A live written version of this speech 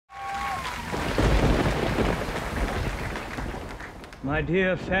My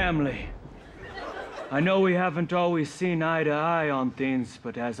dear family, I know we haven't always seen eye to eye on things,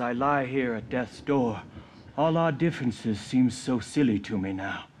 but as I lie here at death's door, all our differences seem so silly to me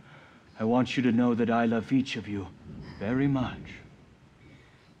now. I want you to know that I love each of you very much.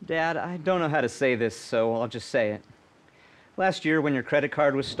 Dad, I don't know how to say this, so I'll just say it. Last year, when your credit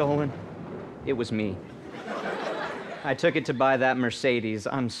card was stolen, it was me. I took it to buy that Mercedes.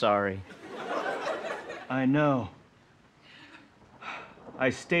 I'm sorry. I know. I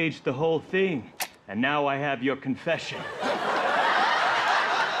staged the whole thing, and now I have your confession.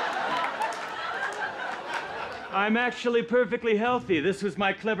 I'm actually perfectly healthy. This was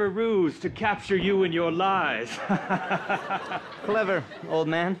my clever ruse to capture you in your lies. Clever, old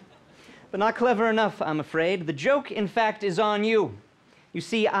man. But not clever enough, I'm afraid. The joke, in fact, is on you. You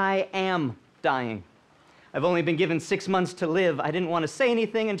see, I am dying. I've only been given 6 months to live. I didn't want to say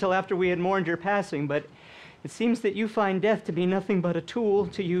anything until after we had mourned your passing, but it seems that you find death to be nothing but a tool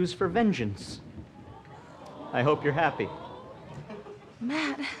to use for vengeance. I hope you're happy.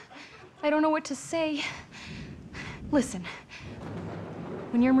 Matt, I don't know what to say. Listen,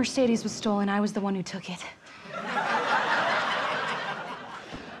 when your Mercedes was stolen, I was the one who took it.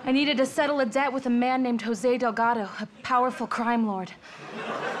 I needed to settle a debt with a man named Jose Delgado, a powerful crime lord.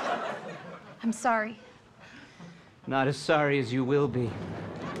 I'm sorry. Not as sorry as you will be.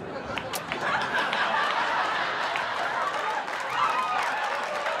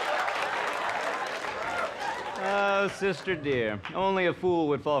 Oh, sister dear, only a fool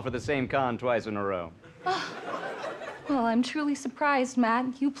would fall for the same con twice in a row. Oh. Well, I'm truly surprised,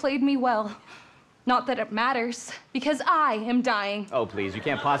 Matt. You played me well. Not that it matters, because I am dying. Oh, please, you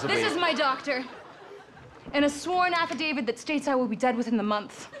can't possibly... This is my doctor. And a sworn affidavit that states I will be dead within the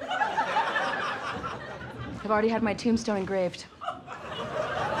month. I've already had my tombstone engraved.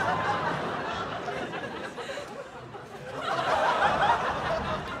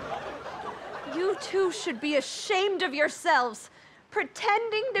 You two should be ashamed of yourselves,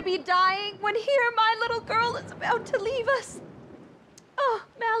 pretending to be dying when here my little girl is about to leave us. Oh,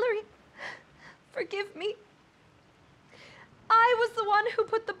 Mallory, forgive me. I was the one who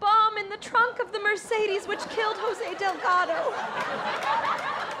put the bomb in the trunk of the Mercedes which killed Jose Delgado.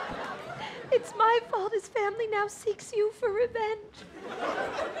 It's my fault his family now seeks you for revenge.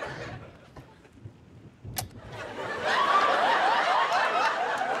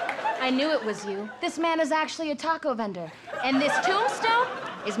 I knew it was you. This man is actually a taco vendor. And this tombstone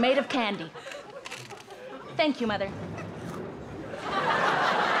is made of candy. Thank you, Mother.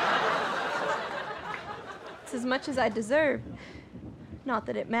 It's as much as I deserve. Not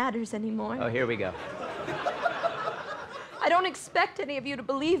that it matters anymore. Oh, here we go. I don't expect any of you to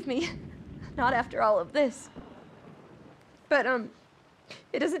believe me. Not after all of this. But,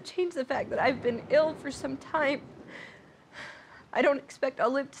 it doesn't change the fact that I've been ill for some time. I don't expect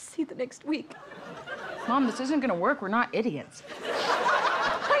I'll live to see the next week. Mom, this isn't gonna work. We're not idiots.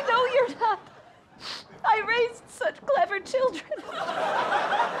 I know you're not. I raised such clever children.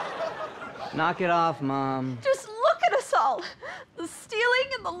 Knock it off, Mom. Just look at us all. The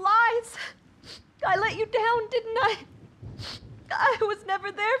stealing and the lies. I let you down, didn't I? I was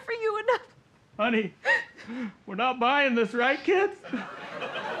never there for you enough. Honey, we're not buying this, right, kids?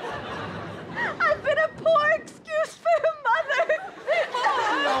 I've been a poor excuse for a mother.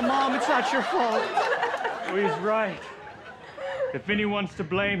 No, Mom, it's not your fault. Oh, he's right. If anyone's to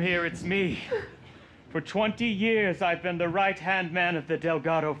blame here, it's me. For 20 years, I've been the right-hand man of the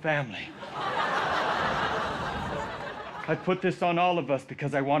Delgado family. I put this on all of us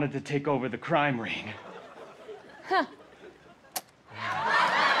because I wanted to take over the crime ring. Huh.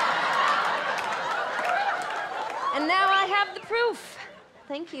 And now I have the proof.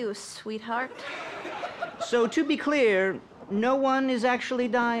 Thank you, sweetheart. So, to be clear, no one is actually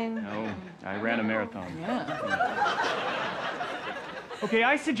dying? No, I ran a marathon. Yeah. Okay,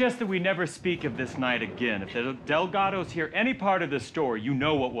 I suggest that we never speak of this night again. If the Delgados hear any part of this story, you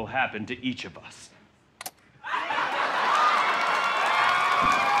know what will happen to each of us.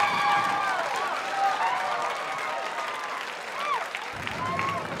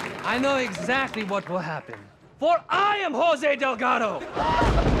 I know exactly what will happen. For I am Jose Delgado!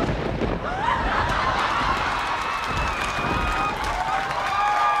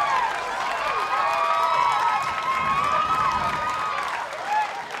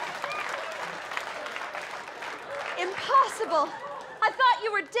 Impossible! I thought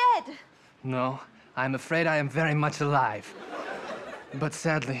you were dead. No, I'm afraid I am very much alive. But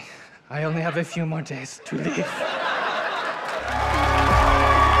sadly, I only have a few more days to live.